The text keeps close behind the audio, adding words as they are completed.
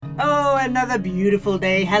another beautiful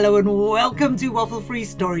day. Hello and welcome to Waffle Free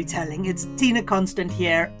Storytelling. It's Tina Constant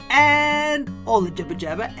here, and all the jibber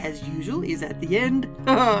jabber, as usual, is at the end.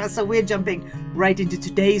 So we're jumping right into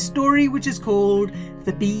today's story, which is called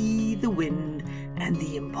The Bee, the Wind, and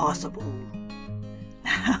the Impossible.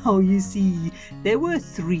 Now, you see, there were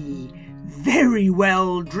 3 very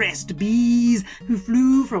well-dressed bees who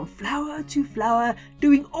flew from flower to flower,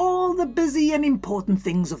 doing all the busy and important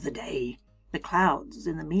things of the day. The clouds,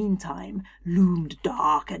 in the meantime, loomed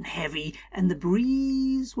dark and heavy, and the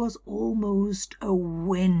breeze was almost a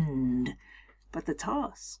wind. But the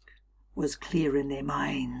task was clear in their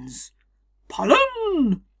minds.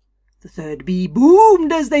 Pollen! The 3rd bee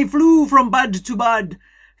boomed as they flew from bud to bud.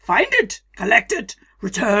 Find it, collect it,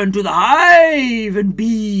 return to the hive, and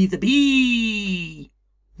be the bee.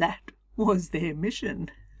 That was their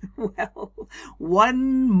mission. Well,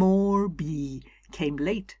 one more bee came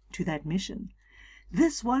late to that mission.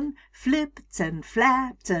 This one flipped and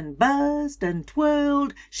flapped and buzzed and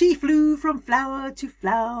twirled. She flew from flower to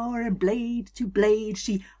flower and blade to blade.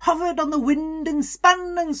 She hovered on the wind and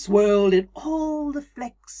spun and swirled in all the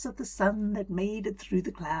flecks of the sun that made it through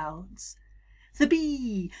the clouds. The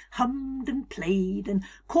bee hummed and played and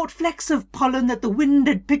caught flecks of pollen that the wind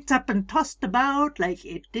had picked up and tossed about like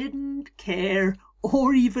it didn't care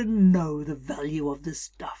or even know the value of the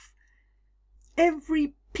stuff.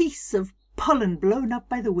 Every piece of pollen blown up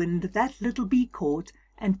by the wind that little bee caught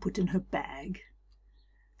and put in her bag.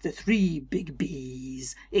 The 3 big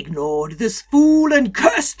bees ignored this fool and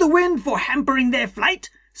cursed the wind for hampering their flight,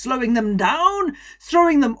 slowing them down,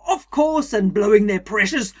 throwing them off course, and blowing their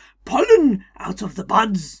precious pollen out of the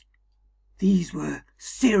buds. These were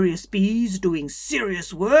serious bees doing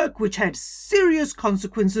serious work, which had serious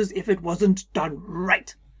consequences if it wasn't done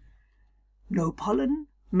right. No pollen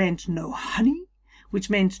meant no honey, which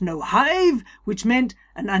meant no hive, which meant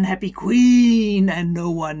an unhappy queen, and no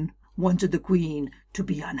one wanted the queen to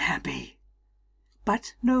be unhappy.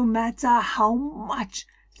 But no matter how much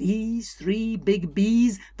these 3 big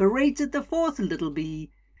bees berated the 4th little bee,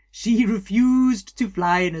 she refused to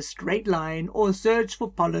fly in a straight line or search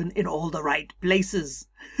for pollen in all the right places.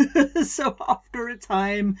 So after a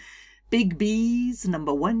time, big bees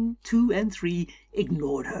number 1, 2, and 3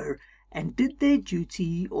 ignored her and did their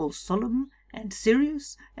duty all solemn and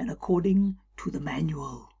serious and according to the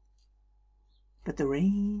manual. But the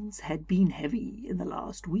rains had been heavy in the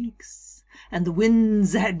last weeks, and the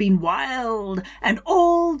winds had been wild, and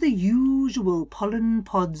all the usual pollen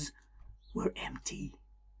pods were empty.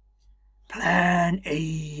 Plan A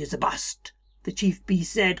is a bust, the chief bee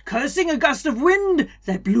said, cursing a gust of wind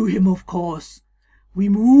that blew him off course. We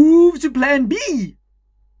move to Plan B,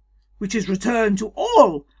 which is return to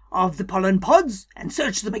all of the pollen pods and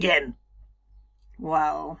search them again.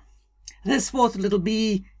 Well, this 4th little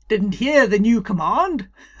bee didn't hear the new command,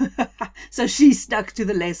 so she stuck to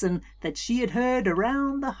the lesson that she had heard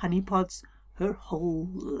around the honey pots her whole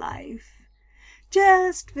life.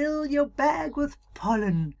 Just fill your bag with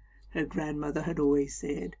pollen, her grandmother had always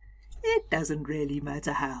said. It doesn't really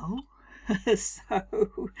matter how.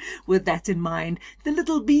 So, with that in mind, the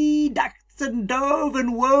little bee ducked and dove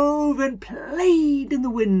and wove and played in the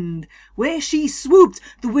wind. Where she swooped,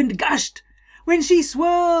 the wind gushed. When she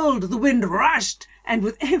swirled, the wind rushed, and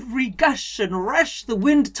with every gush and rush, the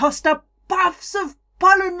wind tossed up puffs of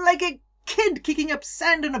pollen like a kid kicking up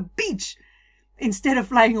sand on a beach. Instead of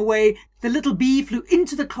flying away, the little bee flew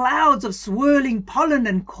into the clouds of swirling pollen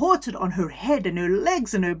and caught it on her head and her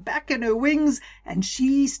legs and her back and her wings, and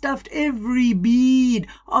she stuffed every bead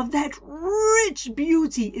of that rich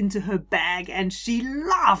beauty into her bag, and she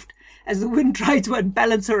laughed as the wind tried to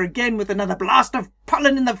unbalance her again with another blast of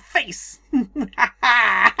pollen in the face.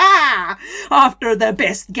 After the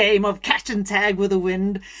best game of catch and tag with the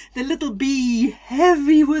wind, the little bee,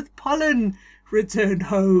 heavy with pollen, returned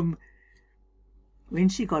home. When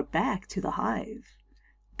she got back to the hive,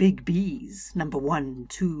 big bees number 1,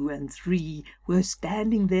 2, and 3 were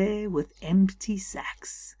standing there with empty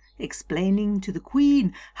sacks, explaining to the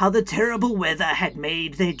queen how the terrible weather had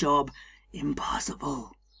made their job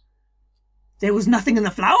impossible. There was nothing in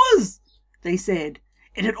the flowers, they said.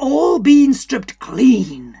 It had all been stripped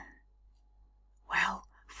clean. Well,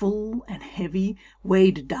 full and heavy,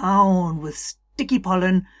 weighed down with sticky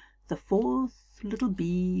pollen, the 4th little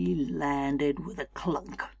bee landed with a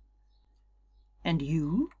clunk. And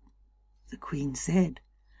you, the queen said,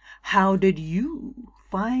 how did you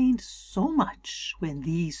find so much when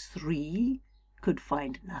these 3 could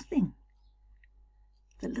find nothing?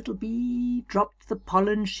 The little bee dropped the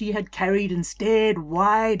pollen she had carried and stared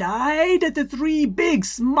wide-eyed at the 3 big,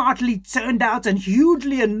 smartly turned out and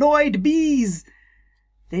hugely annoyed bees.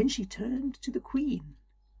 Then she turned to the queen.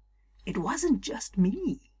 "It wasn't just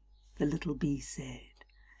me," the little bee said.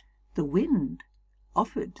 "The wind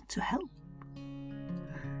offered to help."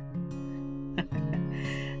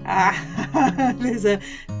 There's a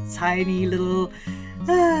tiny little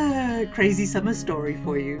crazy summer story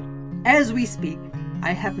for you. As we speak,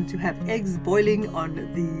 I happen to have eggs boiling on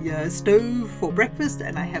the stove for breakfast,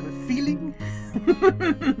 and I have a feeling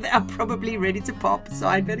they're probably ready to pop, so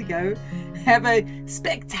I'd better go. Have a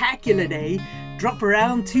spectacular day. Drop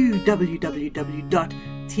around to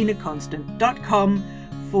www.tinaconstant.com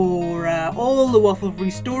for all the Waffle Free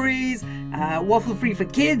stories. Waffle Free for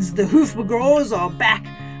Kids, the Hoof McGraws are back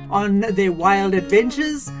on their wild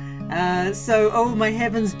adventures. So, oh my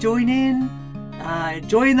heavens, join in.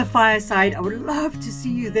 Join the fireside. I would love to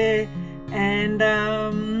see you there. And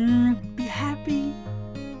be happy.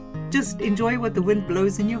 Just enjoy what the wind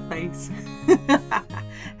blows in your face.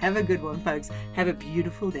 Have a good one, folks. Have a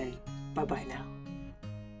beautiful day. Bye-bye now.